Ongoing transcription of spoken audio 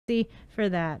Christy, for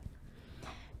that.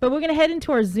 But we're going to head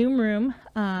into our Zoom room.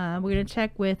 We're going to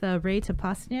check with Ray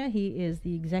Topasna. He is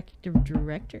the Executive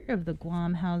Director of the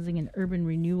Guam Housing and Urban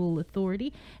Renewal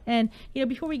Authority. And,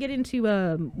 before we get into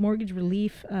mortgage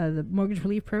relief, the mortgage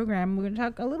relief program, we're going to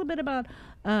talk a little bit about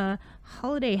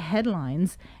holiday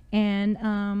headlines.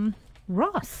 And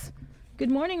Ross, good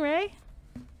morning, Ray.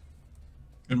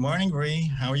 Good morning,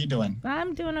 Ree. How are you doing?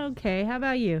 I'm doing okay. How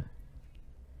about you?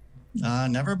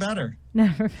 Never better.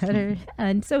 Never better.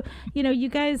 And so, you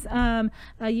guys,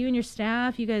 you and your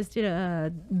staff, you guys did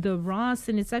the Ross,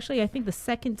 and it's actually, I think, the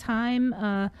second time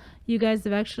you guys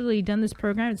have actually done this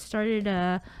program. It started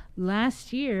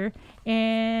last year,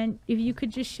 and if you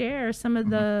could just share some of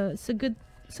the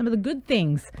good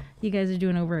things you guys are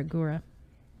doing over at GHURA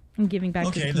and giving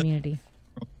back to the community.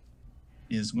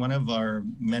 Is one of our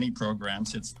many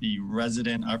programs. It's the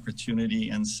Resident Opportunity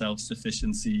and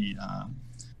Self-Sufficiency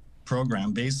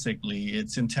program. Basically,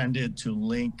 it's intended to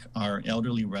link our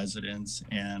elderly residents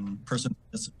and persons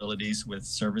with disabilities with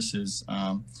services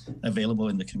available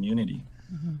in the community.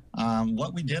 Mm-hmm.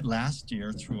 What we did last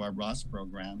year through our Ross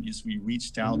program is we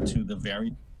reached out to the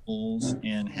various schools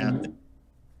and had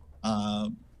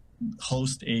them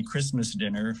host a Christmas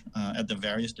dinner at the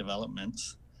various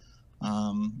developments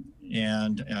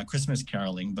and Christmas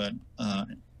caroling, but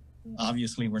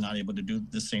obviously we're not able to do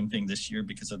the same thing this year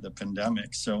because of the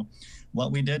pandemic. So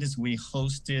what we did is we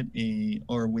hosted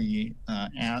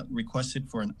requested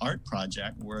for an art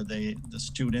project where the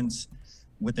students,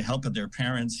 with the help of their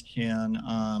parents, can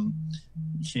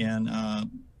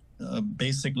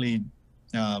basically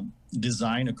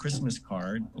design a Christmas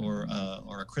card or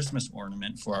a Christmas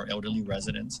ornament for our elderly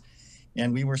residents.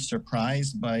 And we were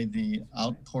surprised by the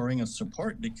outpouring of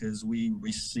support because we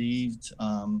received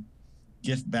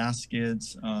gift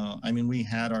baskets. We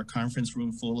had our conference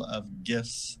room full of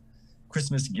gifts,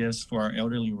 Christmas gifts for our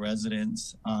elderly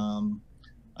residents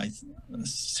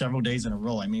several days in a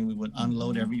row. We would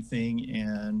unload everything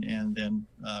and then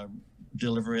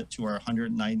deliver it to our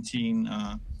 119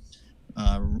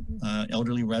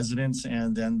 elderly residents,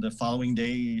 and then the following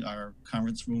day our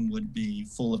conference room would be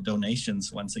full of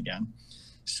donations once again.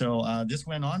 So this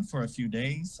went on for a few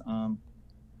days, I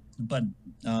want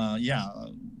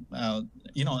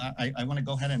to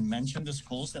go ahead and mention the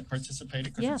schools that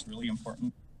participated because it's really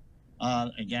important.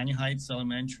 Agani Heights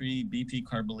Elementary, BP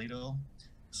Carbolito,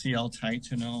 CL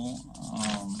Taituno,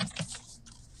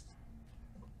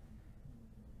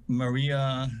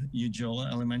 Maria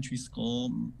Ujoa Elementary School,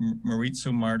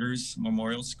 Maritzu Martyrs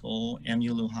Memorial School,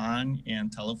 MU Lujan, and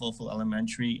Talafofo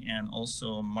Elementary, and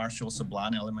also Marshall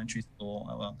Sablan Elementary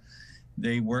School.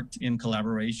 They worked in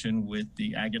collaboration with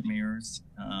the Agate Mayors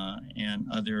and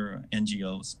other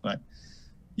NGOs. But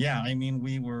yeah,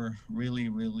 we were really,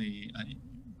 really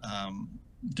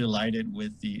delighted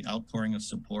with the outpouring of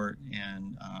support,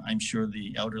 and I'm sure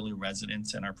the elderly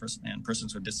residents and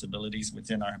persons with disabilities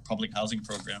within our public housing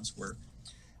programs were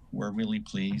really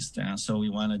pleased. So we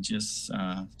want to just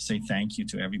say thank you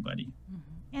to everybody.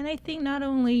 Mm-hmm. And I think not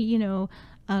only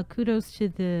kudos to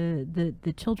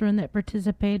the children that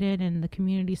participated and the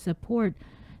community support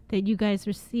that you guys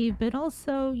received, but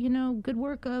also good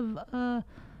work of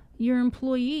your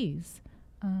employees.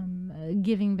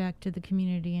 Giving back to the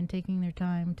community and taking their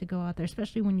time to go out there,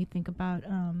 especially when you think about,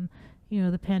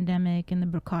 the pandemic and the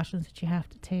precautions that you have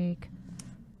to take.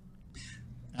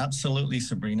 Absolutely,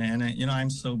 Sabrina. And,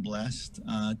 I'm so blessed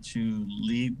to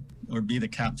lead or be the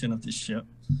captain of the ship.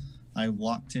 I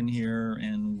walked in here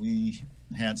and we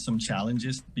had some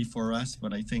challenges before us,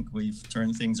 but I think we've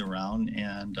turned things around,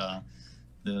 and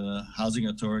the Housing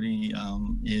Authority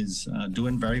is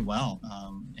doing very well,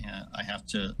 I have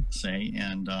to say.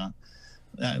 And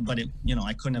but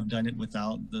I couldn't have done it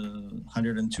without the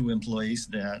 102 employees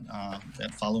that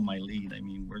follow my lead.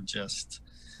 We're just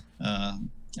I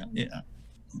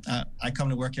come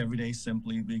to work every day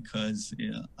simply because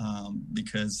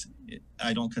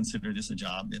I don't consider this a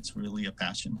job. It's really a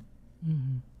passion.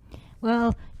 Mm-hmm.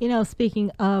 Well,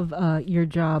 speaking of your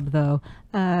job, though,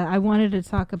 I wanted to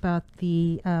talk about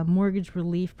the mortgage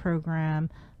relief program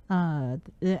and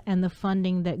the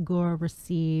funding that GHURA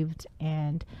received,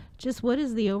 and just what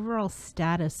is the overall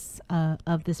status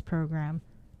of this program?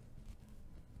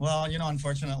 Well,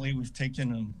 unfortunately, we've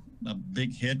taken a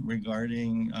big hit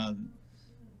regarding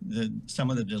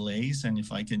some of the delays, and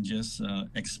if I can just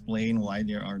explain why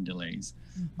there are delays.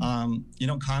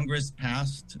 Mm-hmm. Congress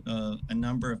passed a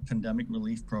number of pandemic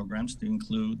relief programs to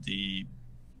include the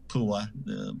PUA,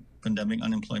 the Pandemic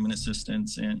Unemployment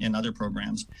Assistance, and other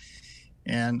programs.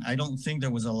 And I don't think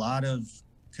there was a lot of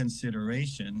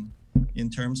consideration in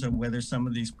terms of whether some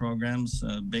of these programs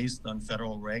based on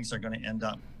federal regs are going to end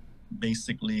up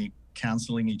basically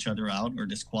canceling each other out or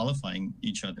disqualifying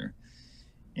each other.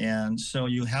 And so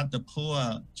you had the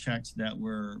PUA checks that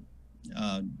were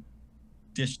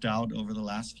dished out over the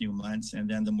last few months, and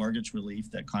then the mortgage relief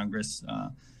that Congress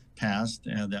passed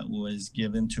that was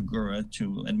given to GHURA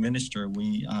to administer.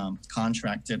 We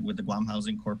contracted with the Guam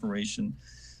Housing Corporation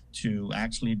to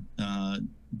actually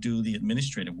do the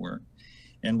administrative work.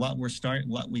 And what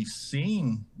we've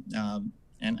seen,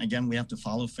 and again, we have to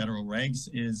follow federal regs,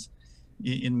 is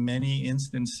in many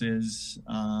instances,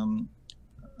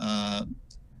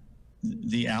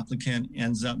 the applicant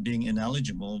ends up being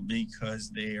ineligible because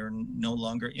they are no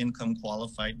longer income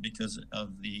qualified because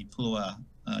of the PUA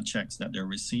checks that they're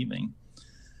receiving.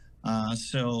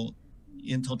 So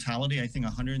in totality, I think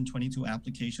 122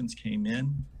 applications came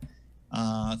in.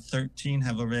 13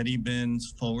 have already been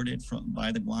forwarded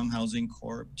by the Guam Housing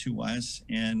Corp to us.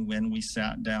 And when we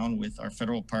sat down with our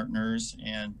federal partners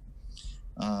and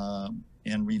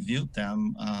reviewed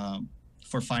them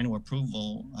for final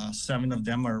approval, 7 of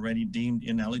them are already deemed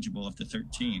ineligible of the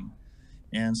 13.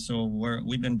 And so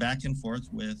we've been back and forth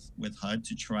with HUD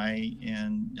to try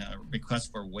and request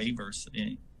for waivers.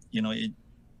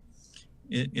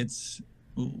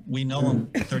 We know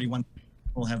 31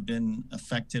 people have been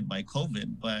affected by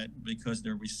COVID, but because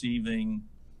they're receiving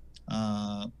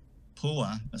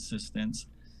PUA assistance,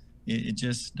 it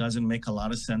just doesn't make a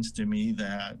lot of sense to me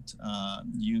that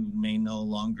you may no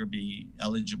longer be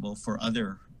eligible for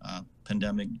other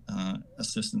pandemic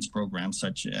assistance programs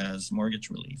such as mortgage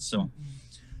relief. So,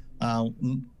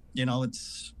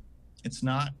 it's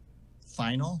not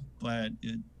final, but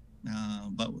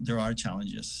there are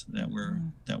challenges that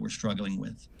we're struggling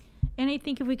with. And I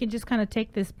think if we could just kind of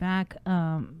take this back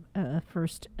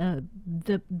first,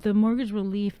 the mortgage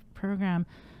relief program,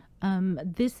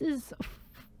 this is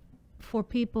for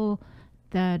people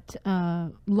that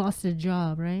lost a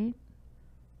job, right?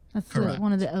 That's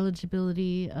one of the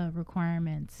eligibility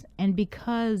requirements. And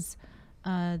because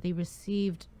they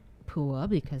received PUA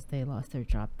because they lost their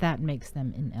job, that makes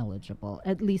them ineligible,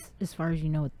 at least as far as you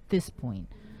know at this point.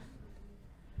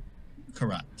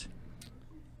 Correct.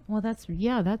 Well, that's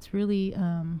really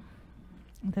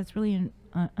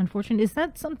unfortunate. Is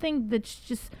that something that's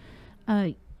just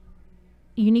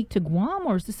unique to Guam,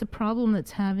 or is this a problem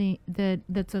that's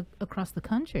across the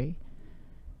country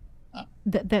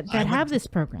that have this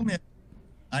program?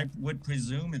 I would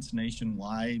presume it's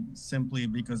nationwide, simply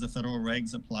because the federal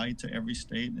regs apply to every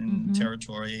state and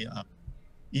territory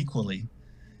equally.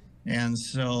 And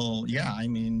so, yeah, I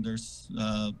mean, there's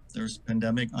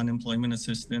pandemic unemployment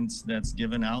assistance that's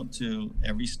given out to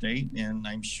every state, and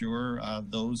I'm sure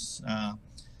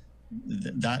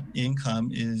that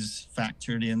income is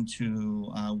factored into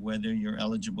whether you're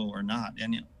eligible or not.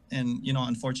 And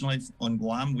unfortunately, on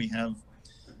Guam, we have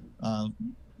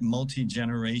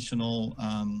multi-generational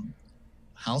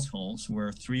households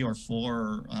where 3 or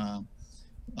 4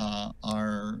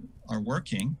 are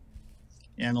working,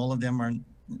 and all of them are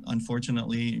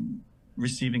unfortunately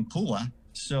receiving PUA.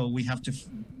 So we have to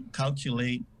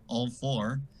calculate all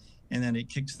 4, and then it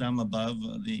kicks them above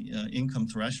the income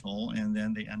threshold, and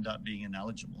then they end up being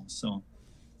ineligible. So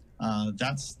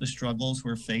that's the struggles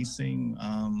we're facing.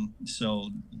 So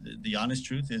the honest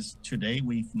truth is, today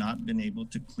we've not been able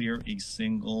to clear a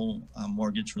single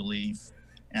mortgage relief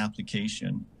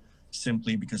application,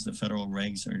 simply because the federal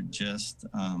regs are just,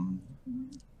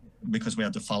 because we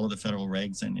have to follow the federal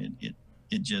regs, and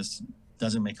it just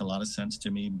doesn't make a lot of sense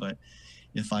to me. But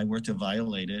if I were to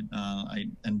violate it, I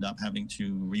end up having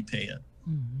to repay it.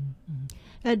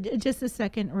 Just a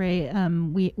second, Ray.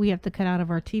 We have to cut out of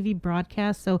our TV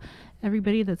broadcast. So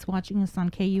everybody that's watching us on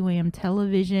KUAM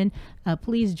television,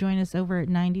 please join us over at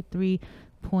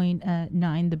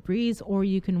 93.9 The Breeze, or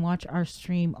you can watch our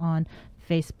stream on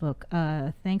Facebook.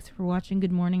 Thanks for watching.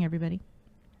 Good morning, everybody.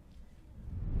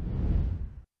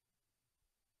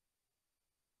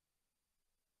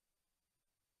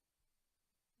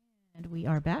 And we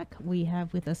are back. We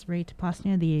have with us Ray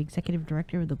Topasna, the Executive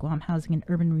Director of the Guam Housing and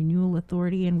Urban Renewal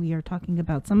Authority, and we are talking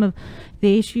about some of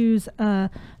the issues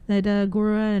that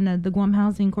GHURA and the Guam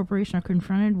Housing Corporation are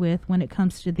confronted with when it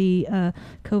comes to the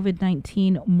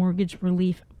COVID-19 mortgage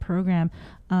relief program.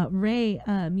 Ray,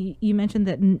 you mentioned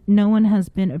that no one has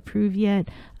been approved yet,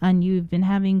 and you've been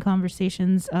having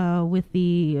conversations with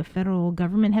the federal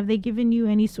government. Have they given you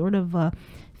any sort of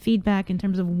feedback in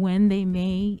terms of when they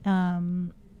may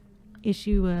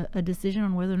issue a decision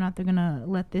on whether or not they're going to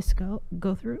let this go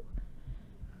through?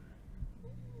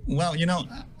 Well,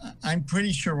 I'm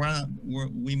pretty sure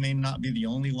we may not be the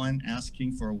only one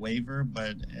asking for a waiver,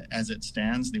 but as it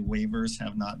stands, the waivers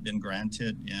have not been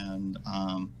granted. And,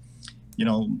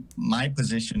 my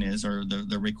position is, or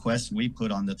the request we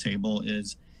put on the table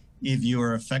is, if you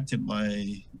are affected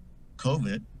by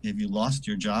COVID, if you lost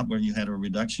your job or you had a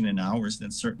reduction in hours,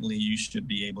 then certainly you should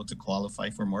be able to qualify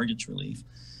for mortgage relief.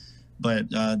 But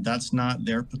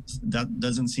that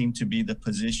doesn't seem to be the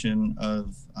position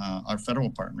of our federal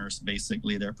partners.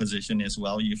 Basically, their position is,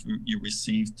 well, if you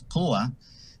received PUA,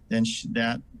 then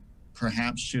that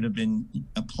perhaps should have been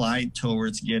applied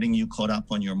towards getting you caught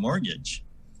up on your mortgage.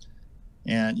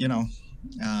 And,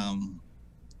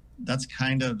 that's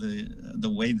kind of the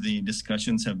way the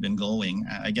discussions have been going.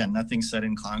 Again, nothing set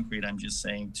in concrete. I'm just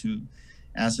saying,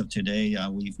 as of today,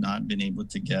 we've not been able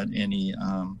to get any,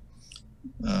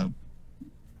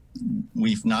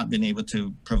 we've not been able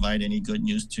to provide any good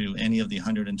news to any of the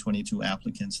 122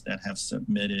 applicants that have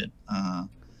submitted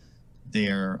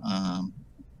their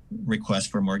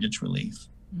request for mortgage relief.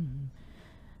 Mm-hmm.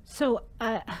 So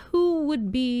who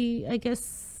would be, I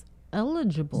guess,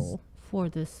 eligible for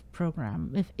this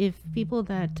program? If people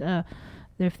that,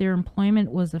 if their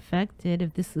employment was affected,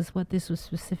 if this is what this was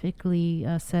specifically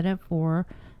set up for,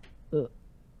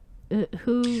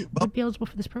 who would be eligible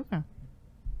for this program?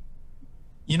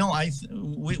 We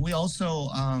also,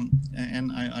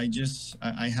 and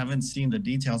I haven't seen the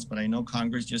details, but I know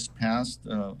Congress just passed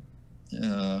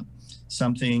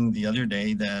something the other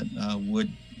day that would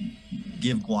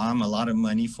give Guam a lot of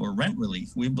money for rent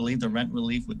relief. We believe the rent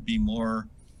relief would be more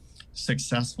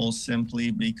successful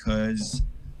simply because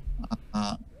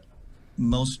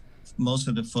most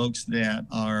of the folks that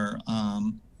are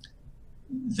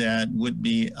that would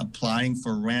be applying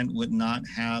for rent would not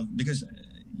have, because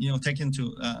you have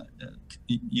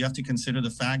to consider the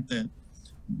fact that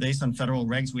based on federal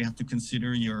regs, we have to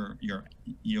consider your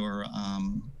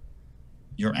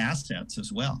assets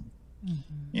as well.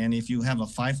 Mm-hmm. And if you have a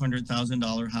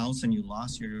 $500,000 house and you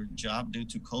lost your job due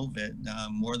to COVID,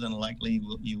 more than likely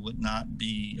you would not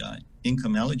be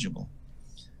income eligible,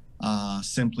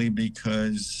 simply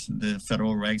because the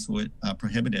federal regs would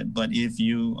prohibit it. But if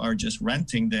you are just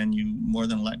renting, then you more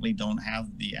than likely don't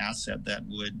have the asset that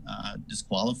would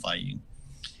disqualify you.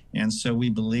 And so we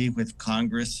believe with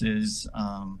Congress's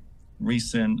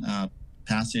recent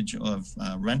passage of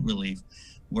rent relief,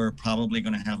 we're probably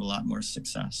going to have a lot more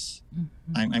success.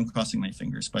 Mm-hmm. I'm crossing my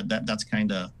fingers, but that's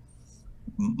kind of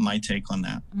my take on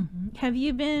that. Mm-hmm. Have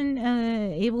you been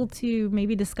able to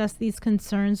maybe discuss these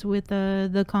concerns with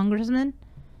the congressman?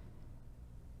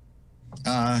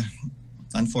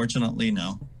 Unfortunately,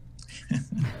 no.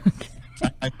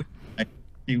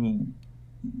 He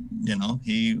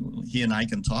and I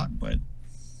can talk, but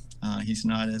he's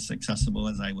not as accessible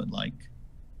as I would like.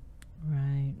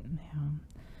 Right.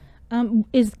 Yeah.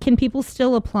 Can people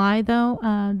still apply though?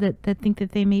 That think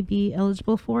that they may be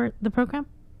eligible for the program?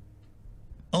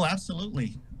 Oh,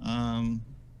 absolutely.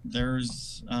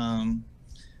 There's,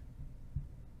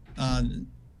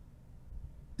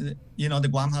 the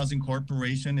Guam Housing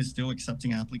Corporation is still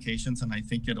accepting applications, and I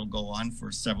think it'll go on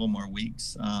for several more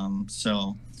weeks.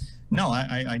 So, no,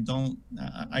 I don't.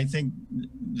 I think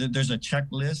that there's a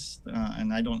checklist, and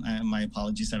my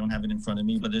apologies, I don't have it in front of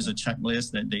me, but there's a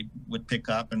checklist that they would pick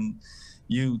up, and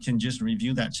you can just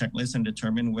review that checklist and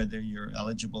determine whether you're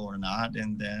eligible or not,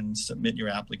 and then submit your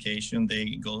application.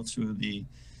 They go through the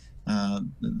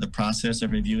process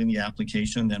of reviewing the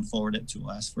application, then forward it to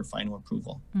us for final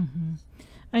approval. Mm-hmm.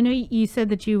 I know you said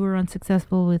that you were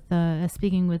unsuccessful with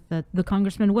speaking with the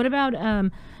congressman. What about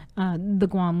the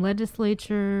Guam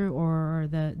legislature or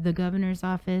the governor's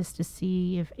office to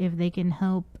see if they can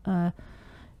help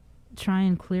try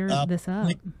and clear this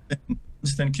up?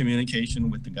 Constant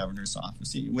communication with the governor's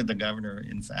office, with the governor,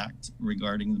 in fact,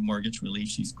 regarding the mortgage relief.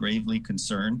 She's gravely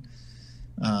concerned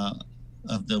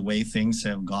of the way things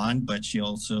have gone, but she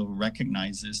also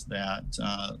recognizes that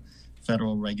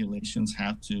federal regulations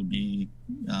have to be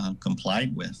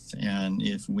complied with. And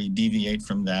if we deviate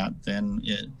from that, then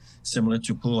similar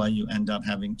to PUA, you end up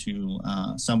having to,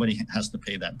 somebody has to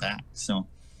pay that back. So,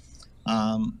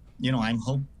 one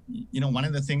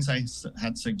of the things I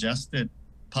had suggested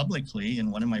publicly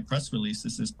in one of my press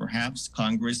releases is perhaps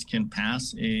Congress can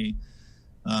pass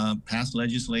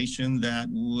legislation that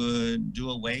would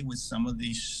do away with some of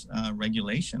these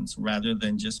regulations, rather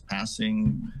than just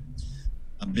passing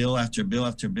bill after bill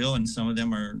after bill, and some of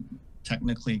them are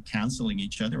technically canceling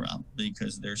each other out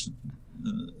because there's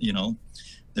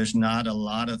not a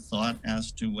lot of thought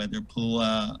as to whether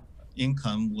PUA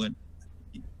income would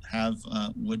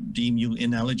deem you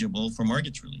ineligible for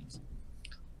mortgage relief.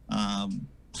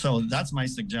 So that's my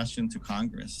suggestion to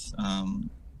Congress.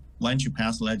 Why don't you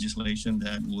pass legislation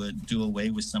that would do away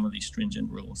with some of these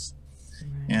stringent rules?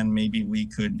 Right. And maybe we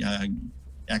could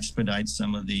expedite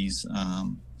some of these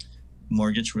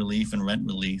mortgage relief and rent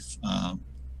relief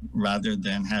rather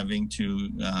than having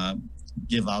to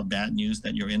give out bad news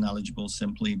that you're ineligible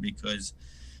simply because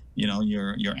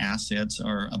your assets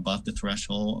are above the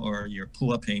threshold or your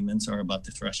PUA payments are above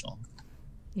the threshold.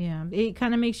 Yeah, it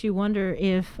kind of makes you wonder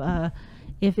if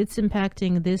it's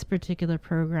impacting this particular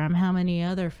program, how many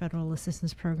other federal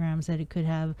assistance programs that it could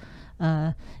have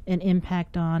an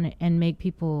impact on and make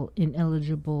people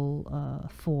ineligible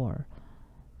for.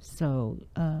 So,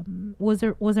 was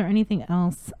there anything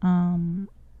else,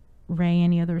 Ray?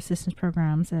 Any other assistance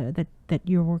programs that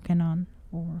you're working on,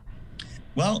 or?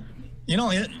 Well,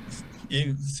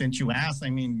 since you asked, I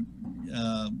mean,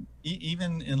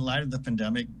 even in light of the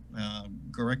pandemic,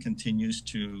 GHURA continues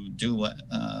to do what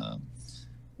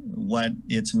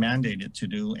it's mandated to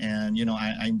do, and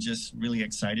I'm just really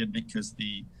excited because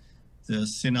the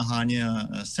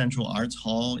Sinahania Central Arts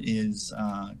Hall is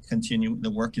continuing.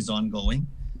 The work is ongoing.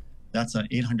 That's a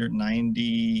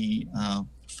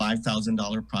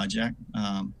 $895,000 project.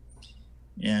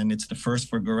 And it's the first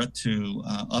for GHURA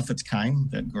of its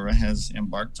kind that GHURA has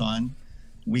embarked on.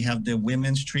 We have the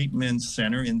Women's Treatment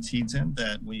Center in Tizen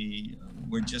that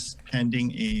we're just pending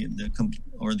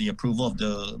the approval of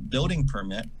the building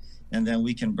permit, and then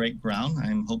we can break ground.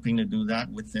 I'm hoping to do that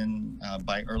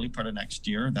by early part of next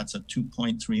year. That's a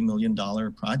 $2.3 million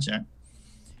project.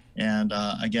 And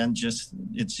again,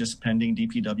 it's just pending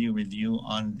DPW review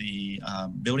on the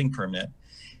building permit.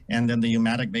 And then the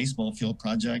Umatic baseball field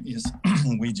project is,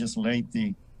 we just laid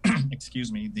the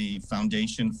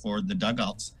foundation for the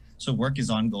dugouts. So work is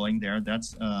ongoing there.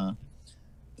 That's a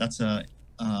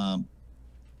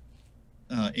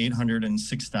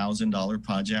 $806,000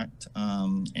 project,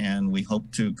 and we hope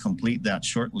to complete that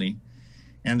shortly.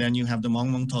 And then you have the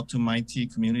Mongmong Totu Maiti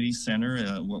Community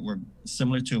Center. We're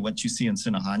similar to what you see in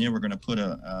Sinahania. We're going to put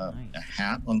a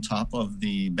hat on top of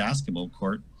the basketball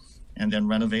court and then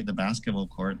renovate the basketball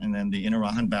court. And then the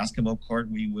Inarahan basketball court,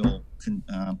 we will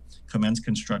commence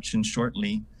construction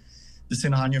shortly. The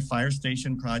Sinahania Fire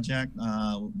Station project,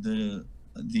 the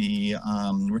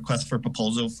request for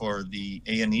proposal for the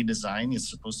A&E design is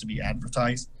supposed to be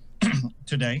advertised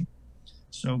today.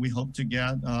 So we hope to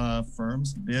get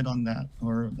firms bid on that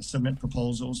or submit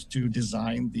proposals to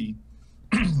design the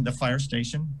fire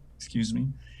station,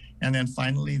 And then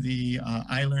finally, the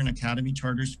iLearn Academy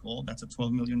Charter School, that's a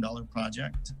 $12 million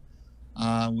project.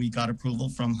 We got approval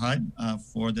from HUD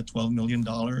for the $12 million.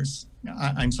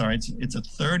 I'm sorry, it's a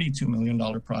 $32 million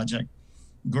project.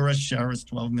 GHURA's share is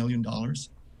 $12 million,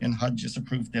 and HUD just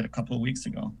approved it a couple of weeks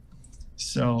ago.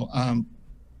 So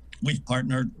we've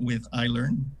partnered with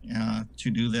iLearn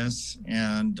to do this,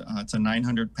 and it's a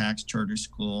 900 PAX charter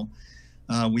school.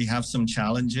 We have some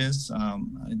challenges,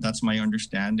 that's my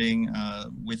understanding,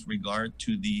 with regard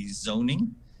to the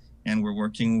zoning, and we're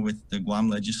working with the Guam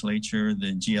legislature,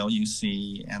 the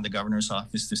GLUC, and the governor's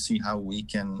office to see how we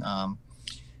can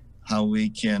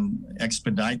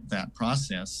expedite that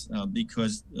process,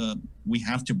 because we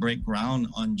have to break ground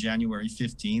on January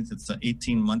 15th. It's an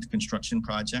 18-month construction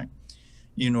project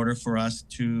in order for us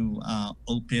to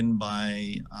open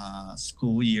by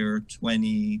school year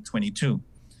 2022.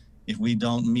 If we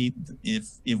don't meet,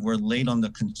 if we're late on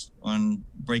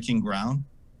breaking ground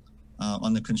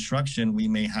on the construction, we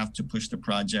may have to push the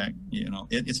project.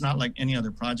 It's not like any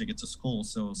other project. It's a school,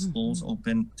 so schools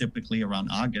open typically around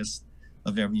August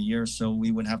of every year. So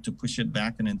we would have to push it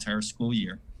back an entire school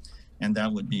year, and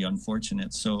that would be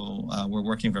unfortunate. So we're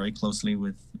working very closely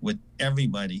with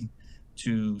everybody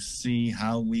to see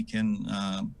how we can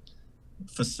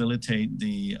facilitate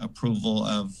the approval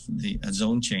of the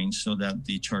zone change so that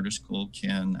the charter school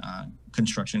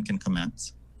construction can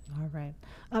commence. All right.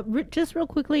 Just real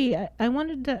quickly, I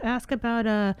wanted to ask about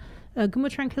Guma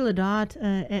Tranquilidad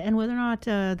and whether or not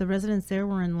the residents there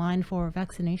were in line for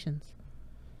vaccinations.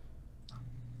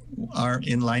 Are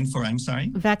in line for, I'm sorry?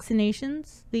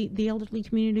 Vaccinations, the elderly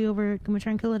community over at Guma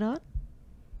Tranquilidad?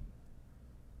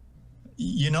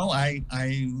 I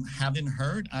haven't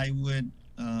heard. I would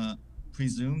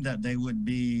presume that they would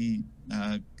be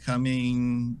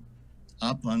coming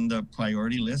up on the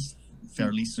priority list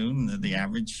fairly soon. The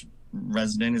average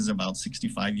resident is about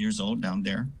 65 years old down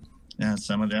there.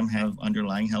 Some of them have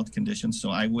underlying health conditions.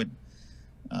 So I would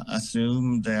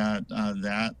assume that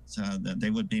that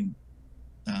they would be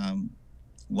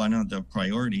one of the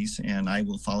priorities, and I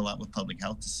will follow up with public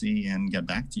health to see and get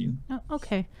back to you. Oh,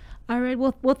 okay. All right.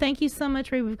 Well, thank you so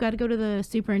much, Ray. We've got to go to the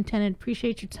superintendent.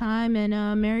 Appreciate your time,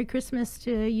 and Merry Christmas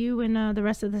to you and the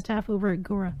rest of the staff over at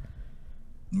GHURA.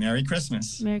 Merry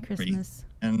Christmas. Merry Christmas.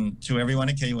 And to everyone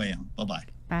at KUAM. Bye-bye.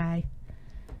 Bye.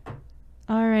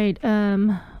 All right.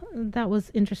 that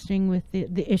was interesting with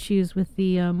the issues with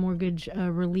the mortgage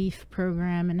relief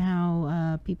program and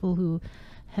how people who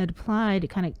had applied, it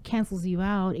kind of cancels you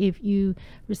out if you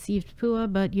received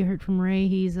PUA. But you heard from Ray,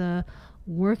 he's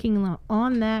working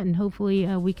on that, and hopefully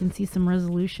we can see some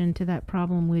resolution to that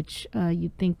problem, which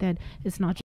you'd think that it's not